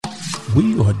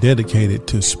We are dedicated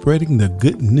to spreading the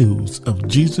good news of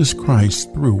Jesus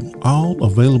Christ through all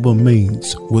available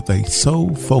means with a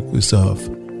sole focus of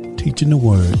teaching the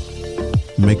word,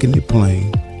 making it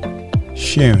plain,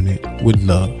 sharing it with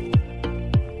love.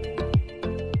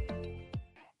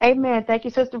 Amen. Thank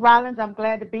you, Sister Rollins. I'm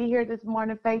glad to be here this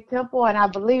morning, Faith Temple, and I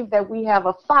believe that we have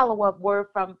a follow-up word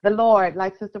from the Lord.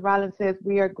 Like Sister Rollins says,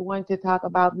 we are going to talk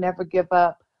about Never Give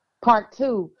Up. Part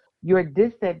 2, your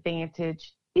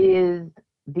disadvantage is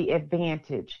the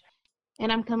advantage.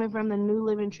 And I'm coming from the New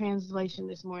Living Translation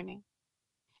this morning.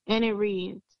 And it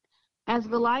reads, as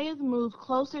Goliath moved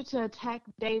closer to attack,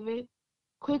 David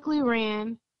quickly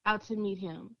ran out to meet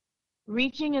him.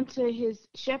 Reaching into his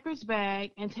shepherd's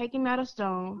bag and taking out a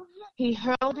stone, he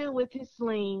hurled it with his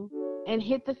sling and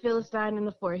hit the Philistine in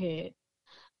the forehead.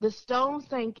 The stone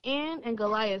sank in, and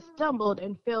Goliath stumbled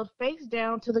and fell face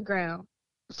down to the ground.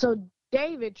 So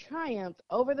David triumphed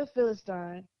over the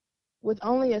Philistine with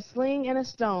only a sling and a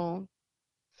stone,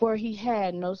 for he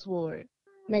had no sword.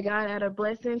 May God add a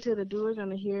blessing to the doers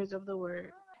and the hearers of the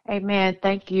word. Amen.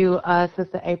 Thank you,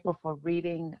 Sister April, for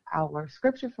reading our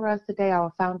scripture for us today,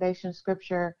 our foundation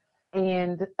scripture.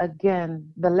 And again,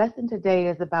 the lesson today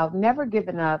is about never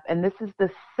giving up. And this is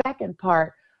the second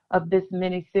part of this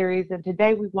mini-series. And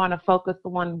today we want to focus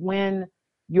on when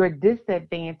your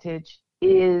disadvantage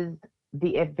is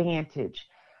the advantage.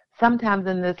 Sometimes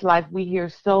in this life, we hear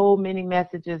so many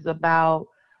messages about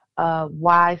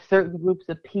why certain groups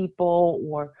of people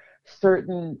or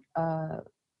certain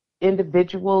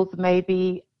individuals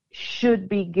maybe should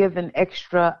be given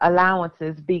extra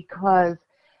allowances because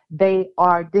they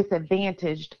are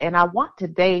disadvantaged. And I want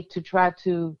today to try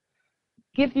to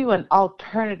give you an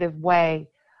alternative way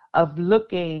of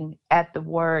looking at the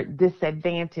word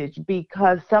disadvantage,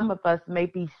 because some of us may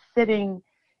be sitting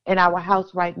in our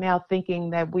house right now thinking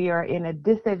that we are in a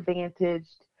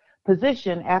disadvantaged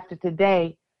position. After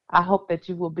today, I hope that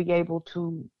you will be able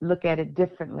to look at it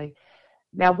differently.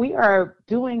 Now, we are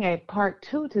doing a part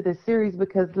 2 to this series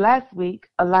because last week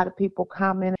a lot of people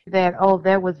commented that,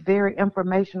 that was very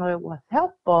informational, it was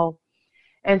helpful.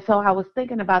 And so I was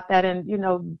thinking about that,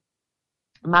 and,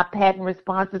 my pattern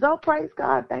response is, praise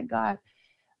God, thank God.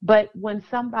 But when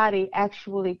somebody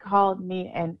actually called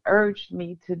me and urged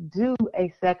me to do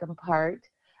a second part,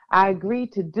 I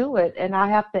agreed to do it. And I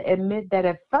have to admit that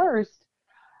at first,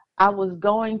 I was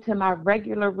going to my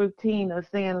regular routine of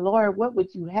saying, Lord, what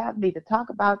would you have me to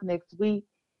talk about next week?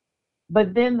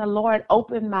 But then the Lord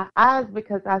opened my eyes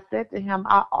because I said to him,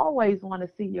 I always want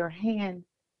to see your hand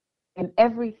in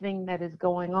everything that is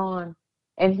going on.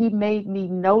 And he made me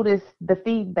notice the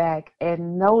feedback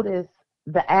and notice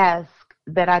the ask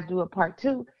that I do a part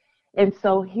 2. And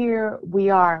so here we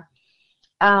are.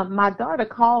 My daughter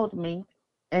called me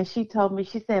and she told me,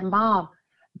 she said, Mom,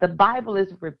 the Bible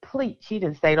is replete. She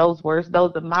didn't say those words.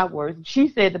 Those are my words. She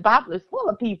said the Bible is full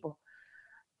of people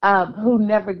who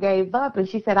never gave up. And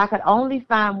she said, I could only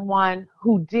find one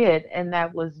who did, and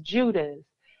that was Judas.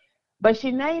 But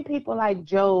she named people like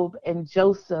Job and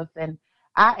Joseph, and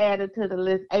I added to the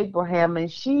list Abraham.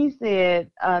 And she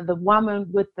said the woman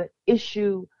with the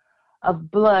issue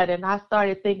of blood. And I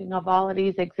started thinking of all of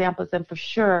these examples, and for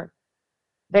sure,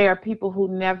 they are people who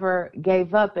never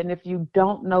gave up. And if you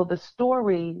don't know the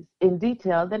stories in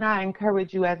detail, then I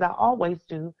encourage you, as I always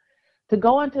do, to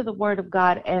go into the Word of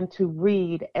God and to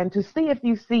read and to see if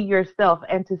you see yourself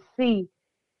and to see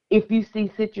if you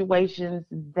see situations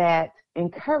that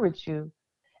encourage you.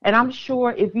 And I'm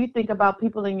sure if you think about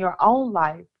people in your own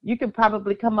life, you can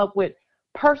probably come up with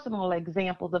personal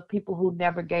examples of people who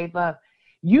never gave up.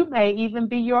 You may even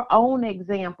be your own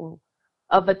example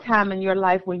of a time in your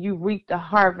life when you reaped a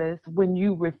harvest, when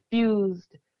you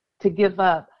refused to give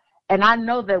up. And I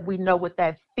know that we know what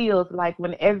that feels like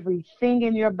when everything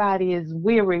in your body is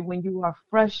weary, when you are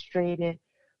frustrated,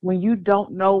 when you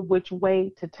don't know which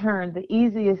way to turn. The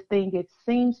easiest thing it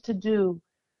seems to do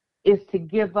is to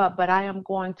give up, but I am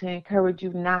going to encourage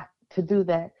you not to do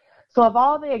that. So of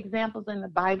all the examples in the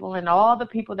Bible and all the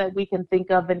people that we can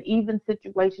think of, and even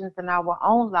situations in our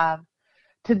own lives,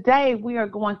 today we are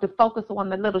going to focus on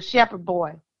the little shepherd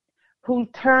boy who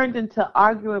turned into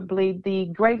arguably the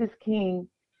greatest king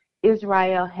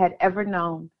Israel had ever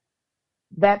known.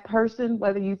 That person,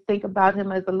 whether you think about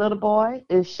him as a little boy,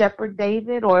 is Shepherd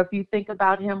David, or if you think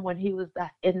about him when he was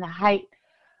in the height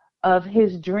of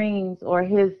his dreams or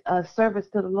his service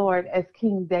to the Lord as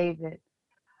King David.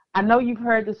 I know you've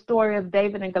heard the story of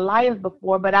David and Goliath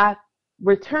before, but I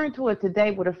return to it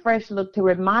today with a fresh look to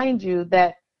remind you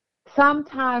that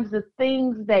sometimes the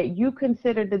things that you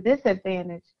consider the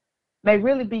disadvantage may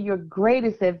really be your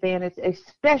greatest advantage,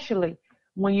 especially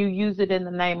when you use it in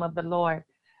the name of the Lord.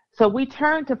 So we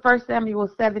turn to 1 Samuel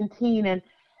 17, and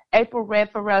April read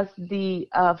for us the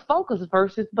focus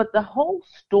verses, but the whole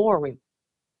story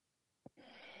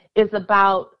is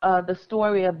about the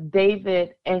story of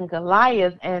David and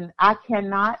Goliath. And I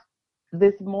cannot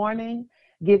this morning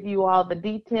give you all the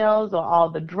details or all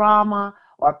the drama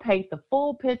or paint the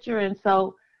full picture. And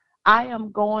so I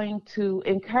am going to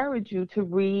encourage you to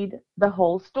read the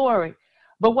whole story.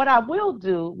 But what I will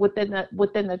do within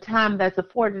the time that's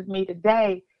afforded me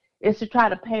today is to try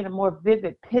to paint a more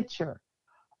vivid picture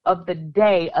of the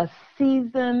day a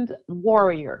seasoned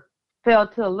warrior fell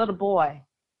to a little boy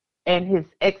and his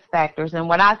X factors. And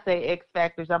when I say X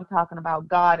factors, I'm talking about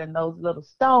God and those little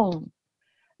stones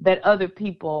that other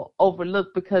people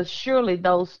overlook, because surely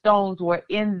those stones were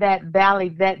in that valley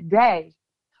that day,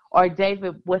 or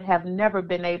David would have never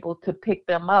been able to pick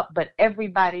them up. But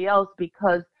everybody else,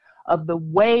 because of the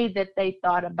way that they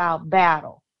thought about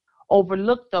battle,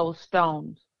 overlooked those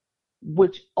stones,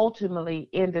 which ultimately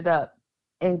ended up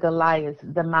in Goliath's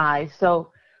demise.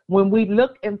 So when we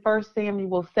look in 1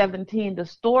 Samuel 17, the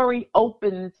story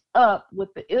opens up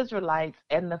with the Israelites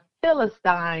and the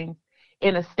Philistines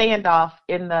in a standoff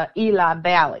in the Elah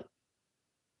Valley.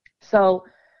 So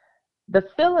the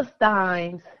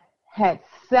Philistines had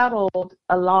settled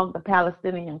along the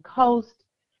Palestinian coast,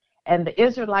 and the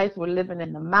Israelites were living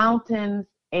in the mountains,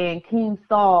 and King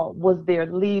Saul was their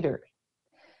leader.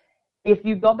 If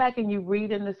you go back and you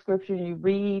read in the scripture, you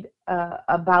read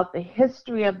about the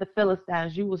history of the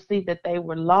Philistines, you will see that they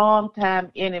were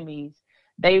longtime enemies.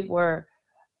 They were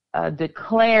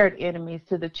declared enemies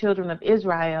to the children of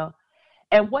Israel.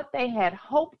 And what they had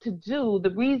hoped to do, the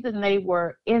reason they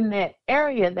were in that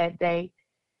area that day,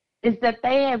 is that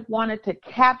they had wanted to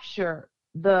capture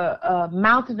the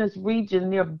mountainous region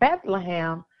near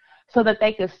Bethlehem so that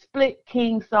they could split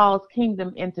King Saul's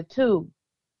kingdom into two.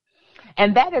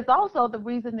 And that is also the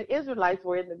reason the Israelites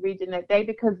were in the region that day,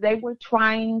 because they were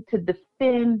trying to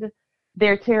defend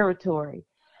their territory.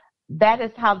 That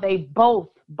is how they both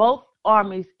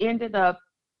armies ended up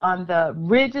on the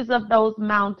ridges of those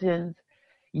mountains,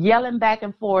 yelling back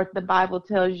and forth, the Bible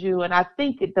tells you. And I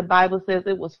think the Bible says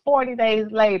it was 40 days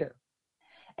later,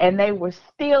 and they were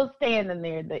still standing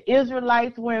there. The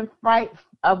Israelites were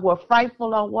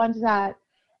frightful on one side,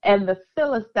 and the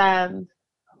Philistines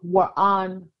were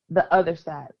on the other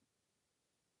side.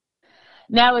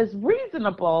 Now, it's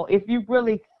reasonable, if you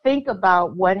really think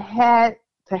about what had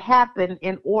to happen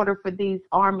in order for these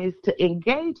armies to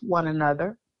engage one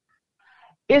another,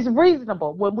 it's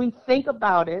reasonable. When we think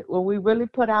about it, when we really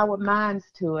put our minds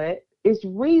to it, it's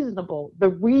reasonable. The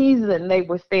reason they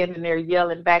were standing there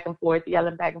yelling back and forth,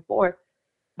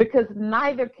 because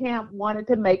neither camp wanted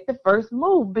to make the first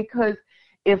move. Because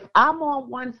if I'm on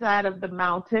one side of the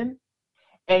mountain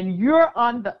and you're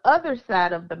on the other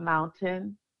side of the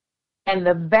mountain, and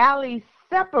the valley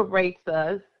separates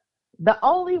us, the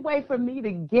only way for me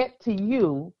to get to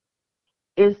you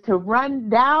is to run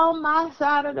down my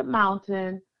side of the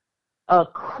mountain,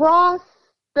 across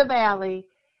the valley,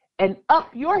 and up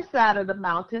your side of the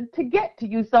mountain to get to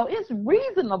you. So it's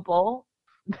reasonable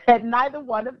that neither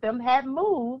one of them had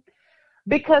moved,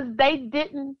 because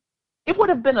it would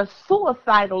have been a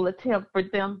suicidal attempt for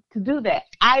them to do that,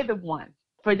 either one,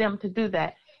 for them to do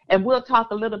that. And we'll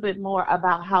talk a little bit more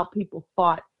about how people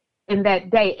fought in that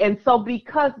day. And so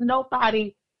because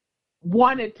nobody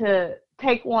wanted to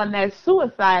take on that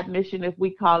suicide mission, if we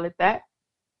call it that,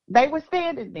 they were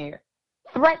standing there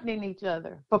threatening each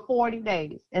other for 40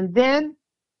 days. And then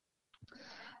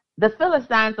the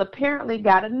Philistines apparently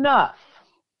got enough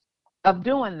of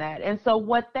doing that. And so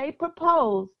what they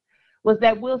proposed was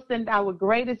that we'll send our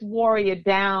greatest warrior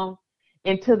down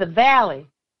into the valley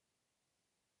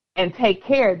and take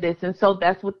care of this. And so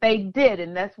that's what they did,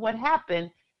 and that's what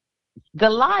happened.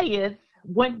 Goliath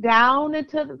went down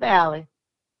into the valley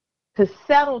to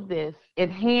settle this in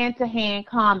hand-to-hand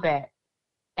combat,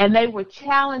 and they were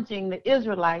challenging the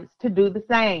Israelites to do the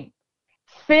same.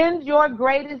 Send your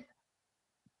greatest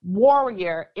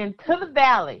warrior into the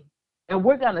valley, and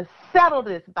we're going to settle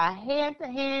this by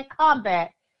hand-to-hand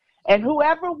combat, and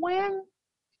whoever wins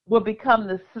will become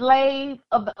the slave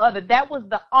of the other. That was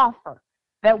the offer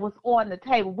that was on the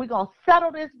table. We're going to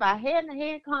settle this by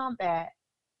hand-to-hand combat,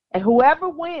 and whoever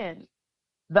wins,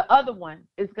 the other one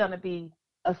is going to be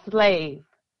a slave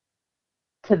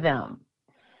to them.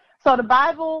 So the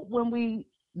Bible, when we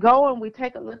go and we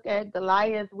take a look at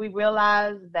Goliath, we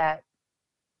realize that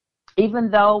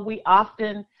even though we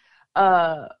often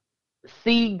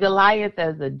see Goliath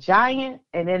as a giant,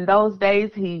 and in those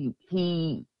days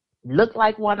he looked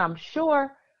like one, I'm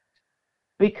sure,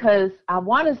 because I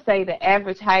want to say the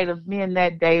average height of men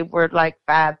that day were like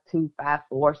 5'2",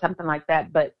 5'4", something like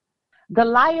that. But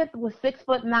Goliath was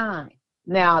 6'9".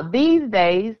 Now, these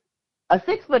days, a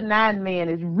 6'9" man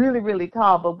is really, really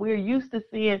tall, but we're used to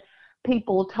seeing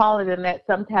people taller than that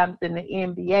sometimes in the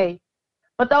NBA.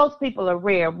 But those people are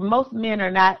rare. Most men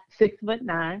are not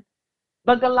 6'9".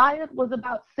 But Goliath was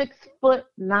about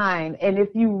 6'9". And if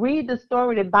you read the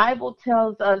story, the Bible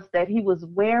tells us that he was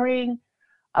wearing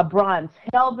a bronze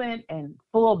helmet and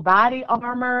full body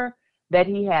armor, that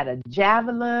he had a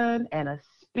javelin and a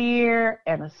spear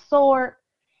and a sword.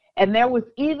 And there was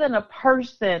even a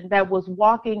person that was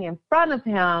walking in front of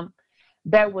him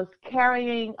that was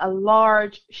carrying a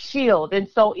large shield. And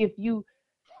so if you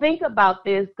think about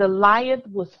this, Goliath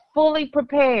was fully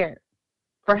prepared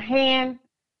for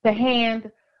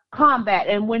hand-to-hand combat.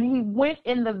 And when he went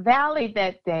in the valley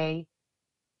that day,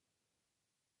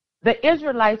 the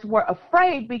Israelites were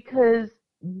afraid because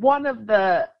one of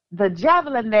the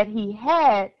javelin that he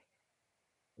had,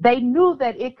 they knew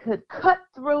that it could cut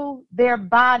through their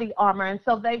body armor, and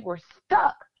so they were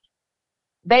stuck.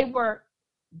 They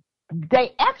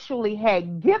actually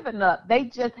had given up. They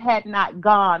just had not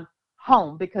gone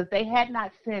home because they had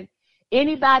not sent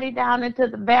anybody down into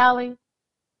the valley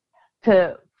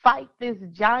to fight this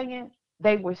giant.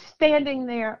 They were standing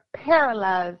there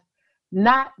paralyzed,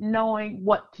 not knowing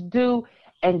what to do.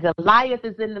 And Goliath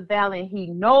is in the valley, and he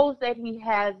knows that he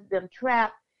has them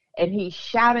trapped. And he's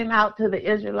shouting out to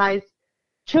the Israelites,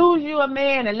 choose you a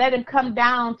man and let him come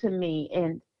down to me.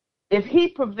 And if he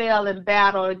prevail in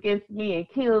battle against me and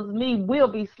kills me,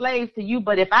 we'll be slaves to you.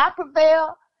 But if I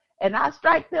prevail and I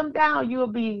strike them down, you'll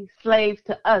be slaves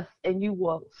to us and you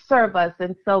will serve us.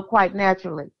 And so quite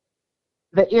naturally,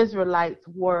 the Israelites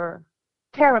were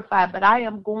terrified. But I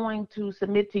am going to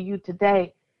submit to you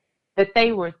today that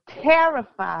they were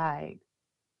terrified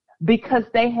because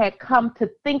they had come to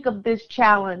think of this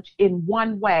challenge in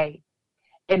one way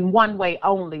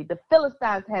only. The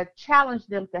Philistines had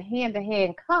challenged them to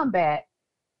hand-to-hand combat,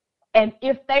 and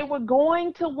if they were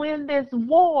going to win this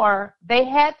war, they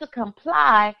had to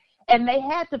comply, and they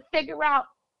had to figure out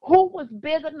who was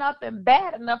big enough and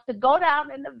bad enough to go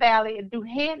down in the valley and do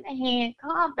hand-to-hand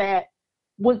combat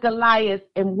with Goliath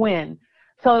and win.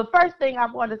 So the first thing I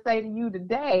want to say to you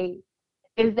today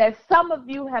is that some of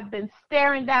you have been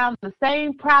staring down the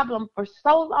same problem for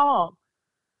so long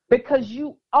because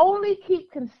you only keep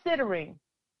considering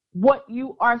what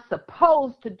you are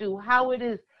supposed to do, how it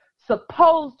is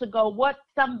supposed to go, what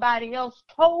somebody else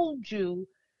told you.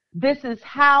 This is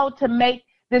how to make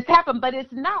this happen, but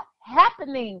it's not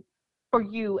happening for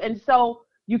you. And so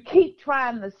you keep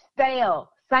trying the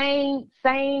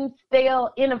same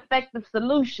stale, ineffective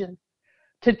solutions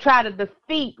to try to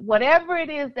defeat whatever it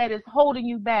is that is holding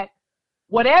you back,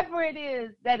 whatever it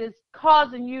is that is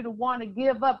causing you to want to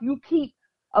give up. You keep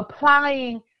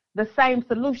applying the same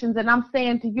solutions, and I'm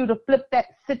saying to you to flip that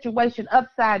situation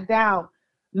upside down.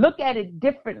 Look at it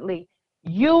differently.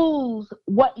 Use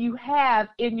what you have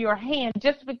in your hand.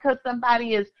 Just because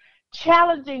somebody is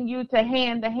challenging you to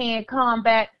hand-to-hand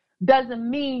combat doesn't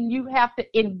mean you have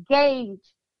to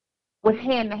engage with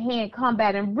hand-to-hand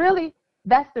combat. And really,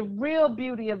 that's the real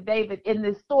beauty of David in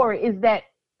this story, is that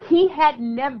he had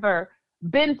never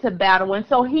been to battle. And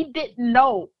so he didn't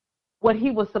know what he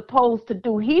was supposed to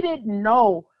do. He didn't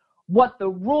know what the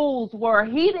rules were.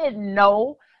 He didn't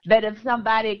know that if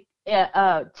somebody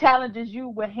challenges you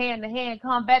with hand-to-hand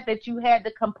combat that you had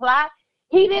to comply.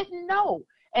 He didn't know.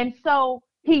 And so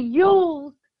he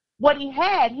used what he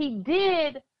had. He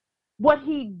did what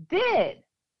he did.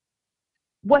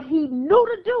 What he knew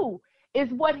to do is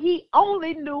what he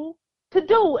only knew to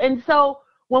do. And so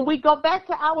when we go back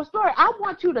to our story, I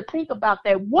want you to think about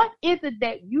that. What is it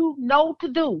that you know to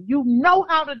do? You know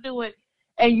how to do it,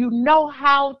 and you know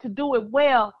how to do it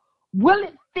well. Will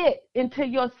it fit into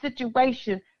your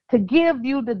situation to give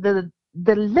you the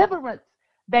deliverance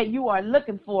that you are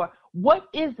looking for? What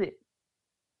is it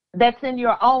that's in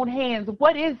your own hands?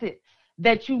 What is it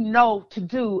that you know to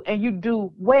do and you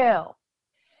do well?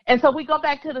 And so we go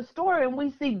back to the story and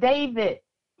we see David.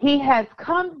 He has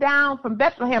come down from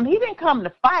Bethlehem. He didn't come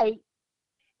to fight.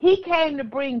 He came to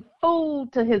bring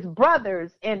food to his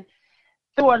brothers. And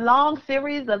through a long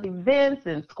series of events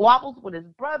and squabbles with his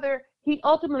brother, he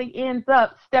ultimately ends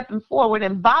up stepping forward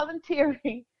and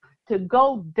volunteering to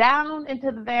go down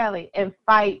into the valley and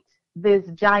fight this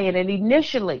giant. And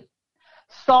initially,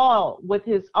 Saul, with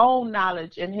his own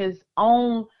knowledge and his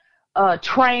own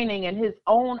training and his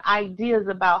own ideas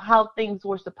about how things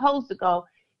were supposed to go,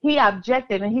 he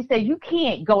objected and he said, you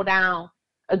can't go down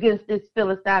against this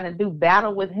Philistine and do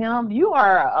battle with him? You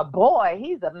are a boy.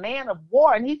 He's a man of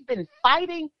war, and he's been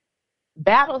fighting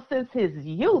battle since his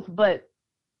youth. But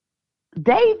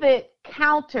David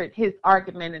countered his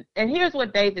argument. And here's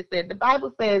what David said. The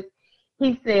Bible says,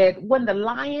 he said, when the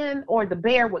lion or the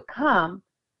bear would come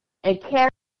and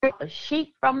carry a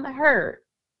sheep from the herd,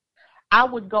 I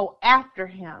would go after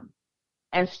him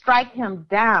and strike him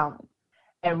down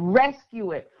and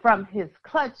rescue it from his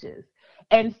clutches.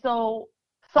 And so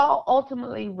Saul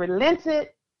ultimately relented,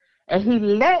 and he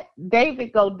let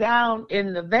David go down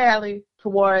in the valley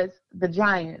towards the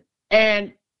giant.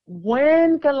 And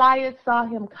when Goliath saw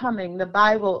him coming, the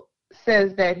Bible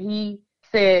says that he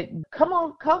said,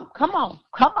 come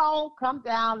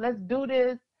down, let's do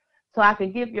this so I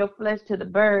can give your flesh to the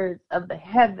birds of the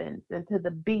heavens and to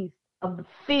the beasts of the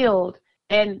field.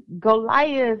 And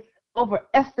Goliath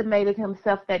overestimated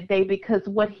himself that day, because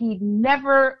what he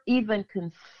never even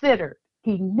considered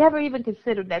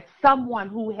that someone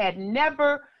who had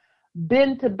never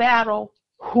been to battle,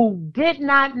 who did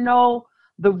not know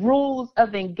the rules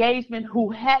of engagement,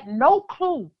 who had no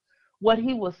clue what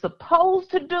he was supposed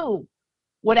to do,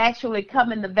 would actually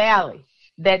come in the valley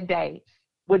that day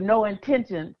with no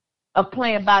intention of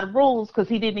playing by the rules, because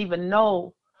he didn't even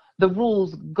know the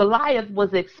rules. Goliath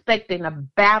was expecting a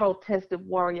battle-tested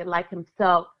warrior like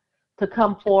himself to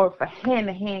come forward for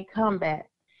hand-to-hand combat.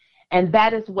 And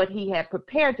that is what he had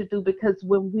prepared to do, because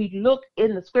when we look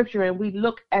in the scripture and we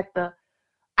look at the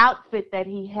outfit that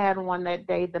he had on that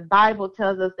day, the Bible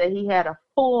tells us that he had a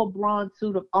full bronze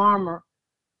suit of armor,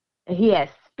 and he had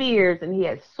spears and he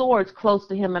had swords close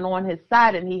to him and on his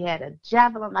side, and he had a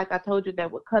javelin, like I told you,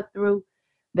 that would cut through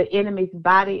the enemy's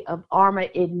body of armor.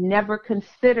 He never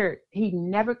considered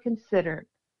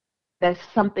that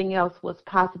something else was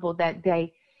possible that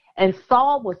day. And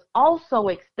Saul was also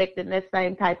expecting that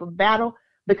same type of battle,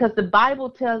 because the Bible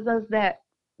tells us that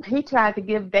he tried to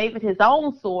give David his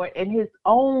own sword and his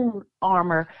own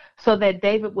armor so that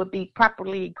David would be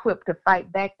properly equipped to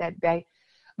fight back that day.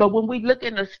 But when we look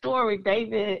in the story,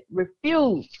 David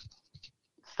refused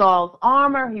Saul's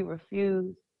armor. He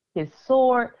refused his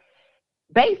sword.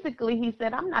 Basically, he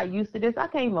said, I'm not used to this. I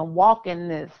can't even walk in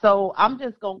this. So I'm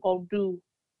just going to go do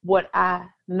what I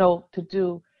know to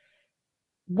do.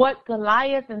 What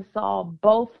Goliath and Saul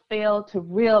both failed to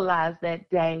realize that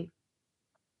day,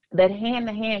 that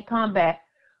hand-to-hand combat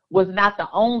was not the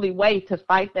only way to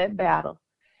fight that battle.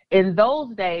 In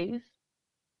those days,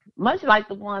 much like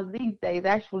the ones these days,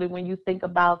 actually, when you think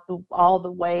about all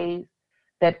the ways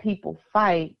that people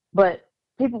fight, but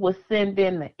people would send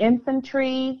in the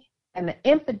infantry, and the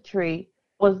infantry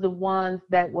was the ones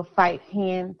that would fight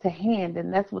hand to hand,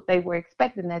 and that's what they were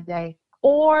expecting that day.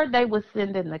 Or they would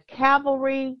send in the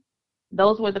cavalry.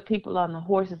 Those were the people on the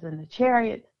horses and the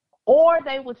chariots. Or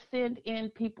they would send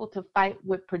in people to fight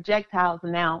with projectiles.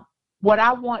 Now, what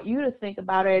I want you to think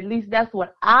about, or at least that's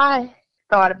what I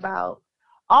thought about,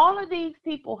 all of these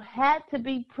people had to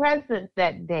be present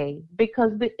that day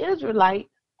because the Israelites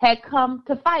had come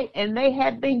to fight, and they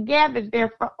had been gathered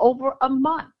there for over a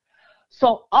month.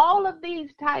 So all of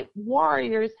these type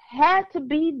warriors had to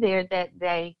be there that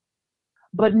day,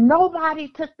 but nobody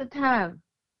took the time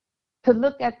to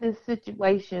look at this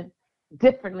situation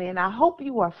differently. And I hope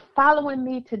you are following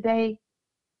me today.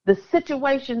 The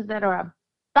situations that are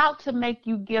about to make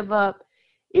you give up,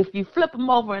 if you flip them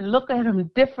over and look at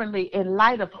them differently in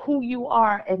light of who you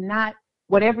are and not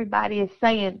what everybody is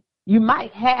saying, you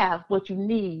might have what you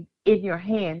need in your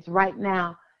hands right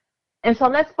now. And so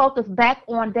let's focus back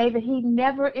on David. He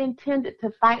never intended to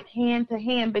fight hand to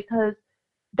hand because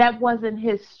that wasn't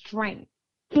his strength.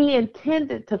 He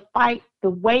intended to fight the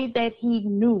way that he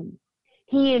knew.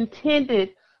 He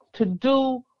intended to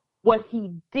do what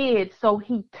he did. So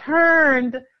he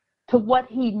turned to what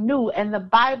he knew. And the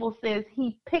Bible says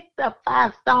he picked up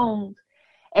 5 stones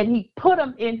and he put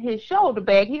them in his shoulder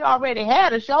bag. He already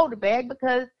had a shoulder bag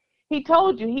because he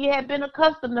told you he had been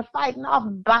accustomed to fighting off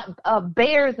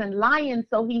bears and lions.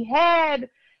 So he had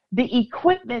the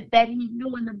equipment that he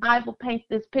knew. And the Bible paints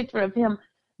this picture of him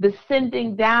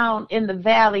descending down in the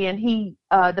valley. And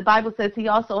the Bible says he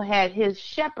also had his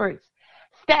shepherd's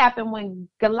staff. And when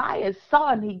Goliath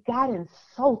saw him, he got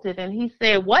insulted. And he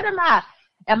said, what am I?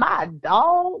 Am I a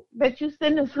dog that you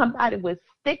sending somebody with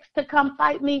sticks to come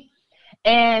fight me?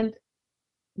 And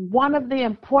one of the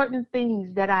important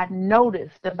things that I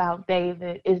noticed about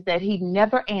David is that he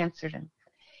never answered him.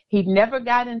 He never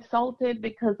got insulted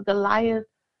because Goliath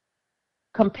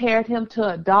compared him to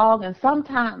a dog. And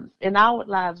sometimes in our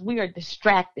lives, we are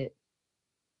distracted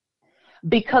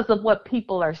because of what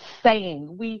people are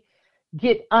saying. We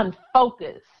get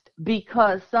unfocused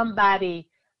because somebody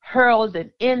hurled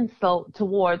an insult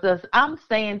towards us, I'm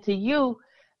saying to you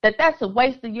that that's a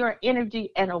waste of your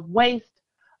energy and a waste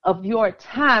of your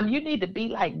time. You need to be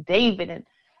like David and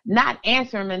not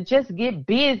answer him and just get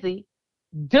busy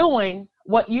doing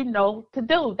what you know to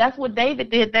do. That's what David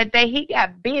did that day. He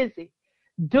got busy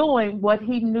doing what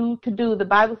he knew to do. The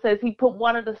Bible says he put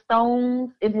one of the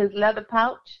stones in his leather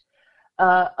pouch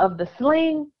of the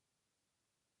sling,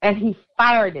 and he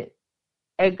fired it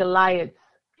at Goliath's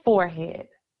forehead.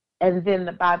 And then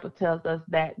the Bible tells us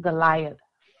that Goliath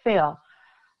fell.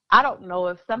 I don't know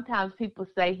if sometimes people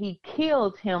say he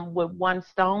killed him with one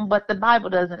stone, but the Bible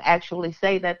doesn't actually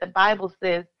say that. The Bible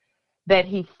says that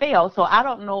he fell. So I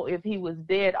don't know if he was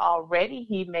dead already.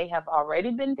 He may have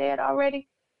already been dead already.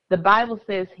 The Bible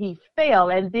says he fell,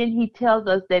 and then he tells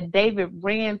us that David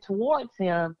ran towards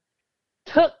him,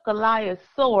 took Goliath's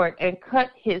sword, and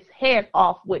cut his head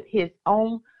off with his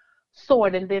own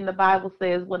sword. And then the Bible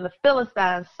says when the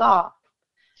Philistines saw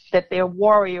that their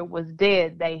warrior was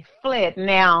dead, they fled.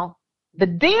 Now, the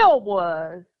deal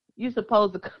was you're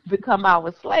supposed to become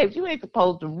our slaves. You ain't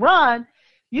supposed to run.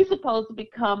 You're supposed to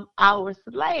become our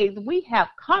slaves. We have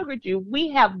conquered you. We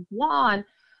have won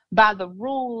by the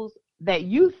rules that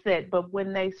you set. But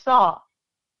when they saw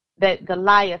that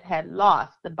Goliath had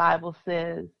lost, the Bible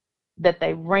says that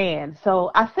they ran.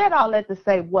 So I said all that to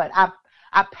say what?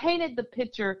 I painted the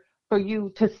picture for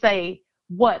you to say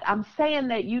what? I'm saying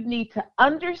that you need to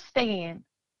understand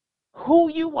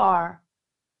who you are,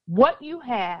 what you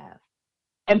have,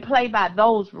 and play by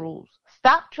those rules.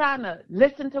 Stop trying to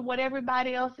listen to what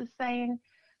everybody else is saying.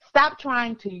 Stop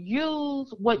trying to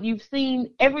use what you've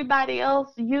seen everybody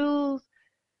else use.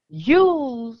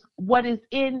 Use what is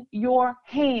in your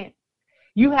hand.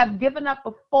 You have given up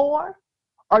before,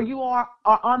 or you are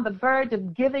on the verge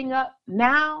of giving up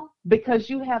now because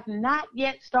you have not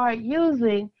yet started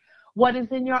using what is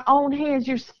in your own hands.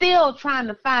 You're still trying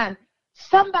to find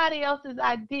somebody else's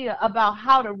idea about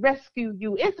how to rescue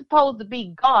you. It's supposed to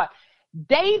be God.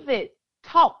 David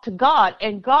talked to God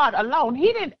and God alone.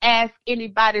 He didn't ask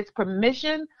anybody's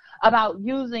permission about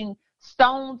using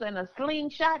stones and a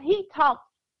slingshot. He talked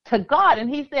to God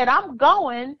and he said, I'm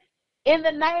going in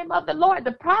the name of the Lord.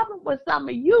 The problem with some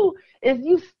of you is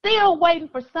you still waiting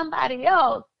for somebody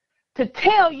else to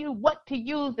tell you what to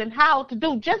use and how to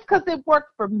do. Just because it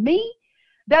worked for me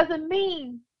doesn't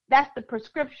mean that's the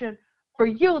prescription for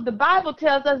you. The Bible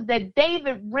tells us that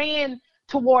David ran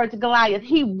towards Goliath.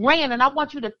 He ran, and I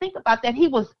want you to think about that. He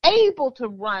was able to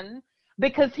run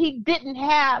because he didn't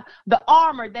have the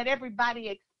armor that everybody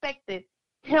expected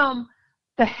him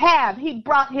to have. He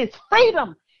brought his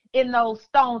freedom in those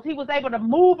stones. He was able to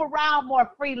move around more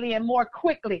freely and more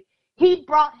quickly. He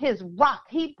brought his rock.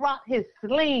 He brought his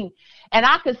sling. And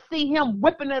I could see him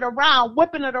whipping it around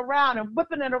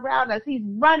as he's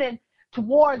running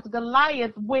towards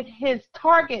Goliath with his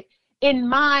target in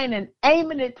mind and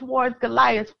aiming it towards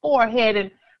Goliath's forehead.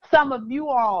 And some of you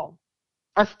all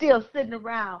are still sitting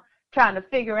around trying to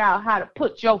figure out how to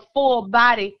put your full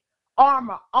body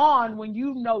armor on when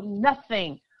you know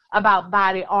nothing about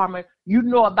body armor. You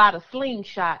know about a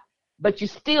slingshot, but you're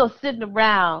still sitting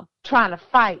around trying to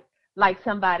fight like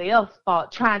somebody else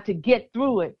fought, trying to get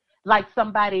through it like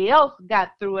somebody else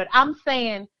got through it. I'm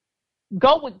saying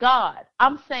go with God.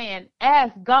 I'm saying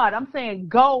ask God. I'm saying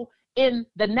go in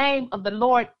the name of the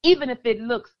Lord, even if it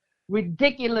looks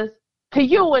ridiculous to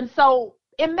you. And so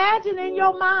imagine in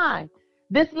your mind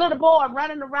this little boy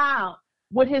running around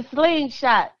with his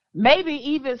slingshot, maybe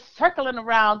even circling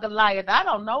around Goliath. I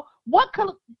don't know. What could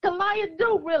Goliath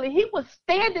do, really? He was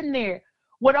standing there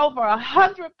with over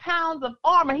 100 pounds of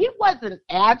armor. He wasn't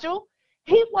agile.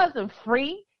 He wasn't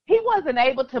free. He wasn't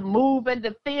able to move and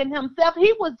defend himself.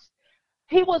 He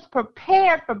was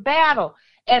prepared for battle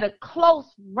at a close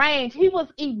range. He was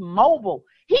immobile.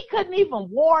 He couldn't even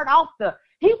ward off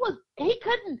he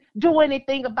couldn't do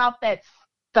anything about that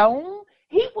stone.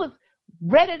 He was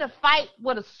ready to fight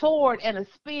with a sword and a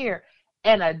spear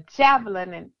and a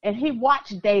javelin. And he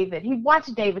watched David. He watched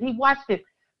it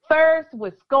first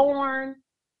with scorn,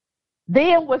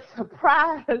 then with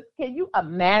surprise. Can you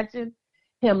imagine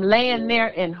him laying there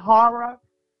in horror,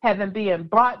 having been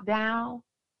brought down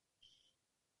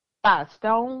by a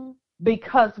stone?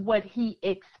 Because what he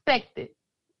expected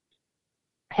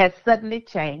has suddenly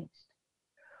changed.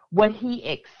 What he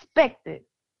expected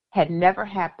had never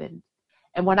happened.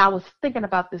 And when I was thinking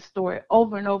about this story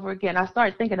over and over again, I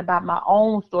started thinking about my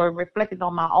own story, reflecting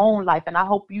on my own life, and I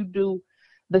hope you do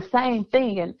the same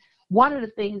thing. And one of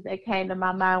the things that came to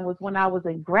my mind was when I was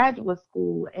in graduate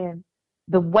school and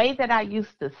the way that I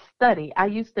used to study.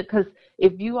 Because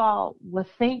if you all would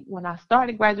think, when I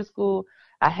started graduate school,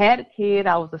 I had a kid.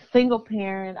 I was a single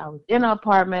parent. I was in an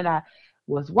apartment. I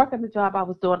was working the job. I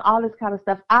was doing all this kind of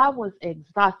stuff. I was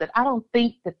exhausted. I don't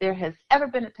think that there has ever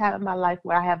been a time in my life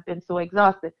where I have been so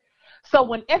exhausted. So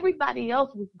when everybody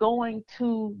else was going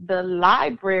to the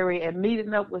library and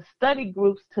meeting up with study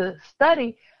groups to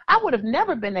study, I would have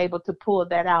never been able to pull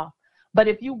that out. But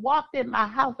if you walked in my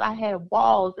house, I had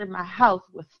walls in my house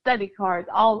with study cards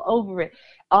all over it,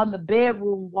 on the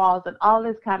bedroom walls and all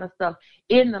this kind of stuff.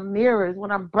 In the mirrors,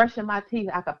 when I'm brushing my teeth,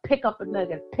 I could pick up a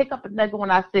nugget when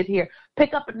I sit here,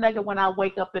 pick up a nugget when I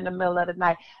wake up in the middle of the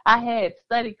night. I had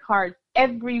study cards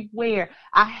everywhere.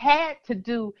 I had to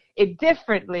do it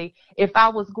differently if I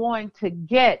was going to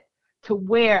get to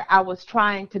where I was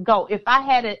trying to go. If I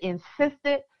had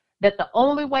insisted that the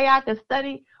only way I could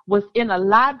study was in a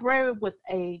library with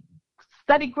a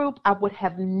study group, I would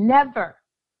have never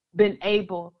been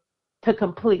able to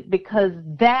complete, because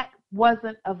that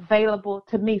wasn't available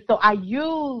to me. So I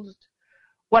used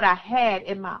what I had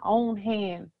in my own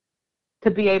hands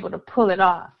to be able to pull it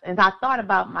off. And I thought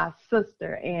about my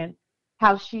sister and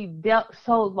how she dealt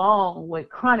so long with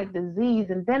chronic disease.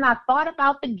 And then I thought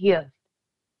about the gift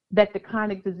that the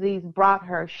chronic disease brought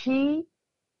her. She,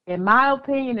 in my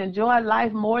opinion, enjoyed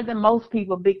life more than most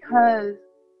people because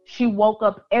she woke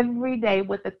up every day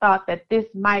with the thought that this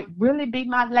might really be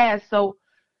my last. So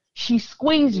she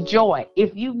squeezed joy.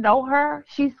 If you know her,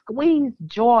 she squeezed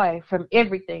joy from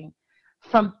everything,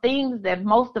 from things that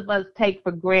most of us take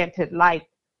for granted, like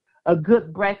a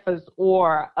good breakfast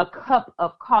or a cup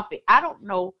of coffee. I don't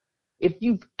know if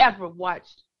you've ever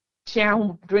watched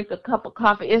Sharon drink a cup of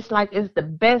coffee. It's like it's the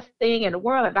best thing in the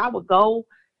world. And I would go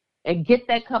and get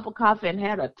that cup of coffee and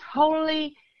had a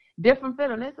totally different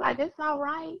feeling. It's like, it's all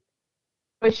right.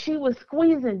 But she was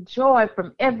squeezing joy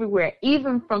from everywhere,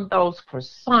 even from those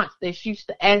croissants that she used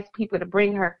to ask people to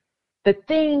bring her. The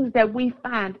things that we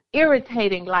find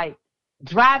irritating, like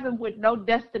driving with no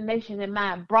destination in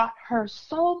mind, brought her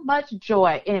so much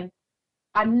joy. And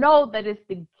I know that it's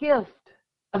the gift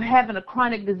of having a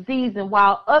chronic disease. And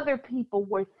while other people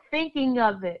were thinking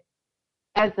of it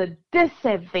as a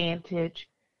disadvantage,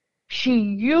 she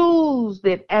used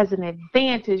it as an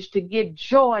advantage to get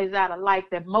joys out of life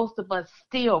that most of us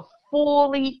still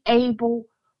fully able,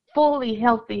 fully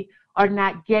healthy are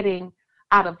not getting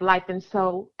out of life. And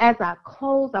so as I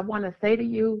close, I want to say to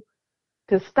you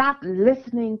to stop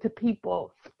listening to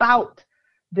people spout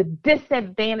the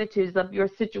disadvantages of your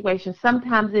situation.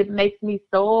 Sometimes it makes me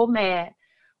so mad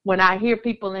when I hear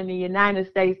people in the United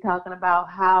States talking about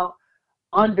how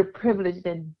underprivileged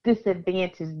and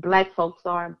disadvantaged Black folks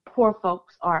are and poor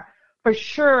folks are. For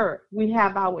sure, we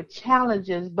have our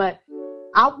challenges, but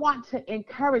I want to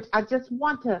encourage, I just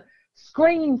want to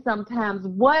scream sometimes,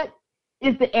 what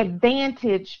is the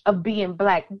advantage of being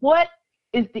Black? What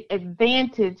is the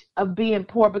advantage of being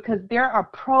poor? Because there are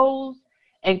pros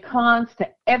and cons to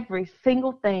every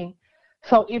single thing.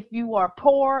 So if you are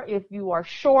poor, if you are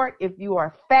short, if you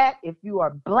are fat, if you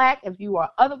are Black, if you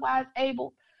are otherwise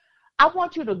able, I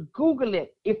want you to Google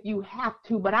it if you have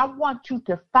to, but I want you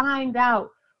to find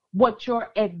out what your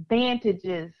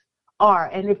advantages are.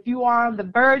 And if you are on the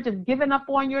verge of giving up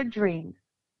on your dreams,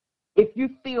 if you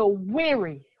feel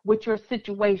weary with your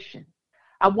situation,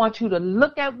 I want you to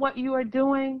look at what you are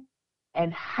doing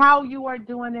and how you are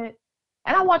doing it.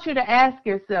 And I want you to ask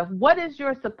yourself, what is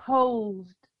your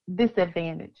supposed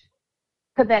disadvantage?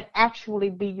 Could that actually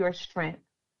be your strength?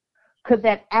 Could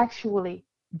that actually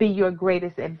be your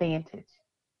greatest advantage?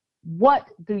 What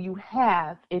do you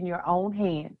have in your own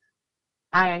hands?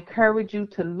 I encourage you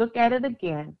to look at it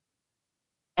again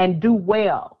and do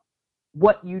well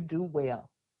what you do well.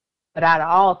 But out of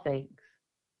all things,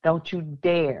 don't you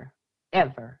dare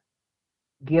ever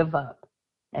give up.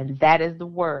 And that is the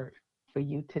word for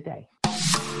you today.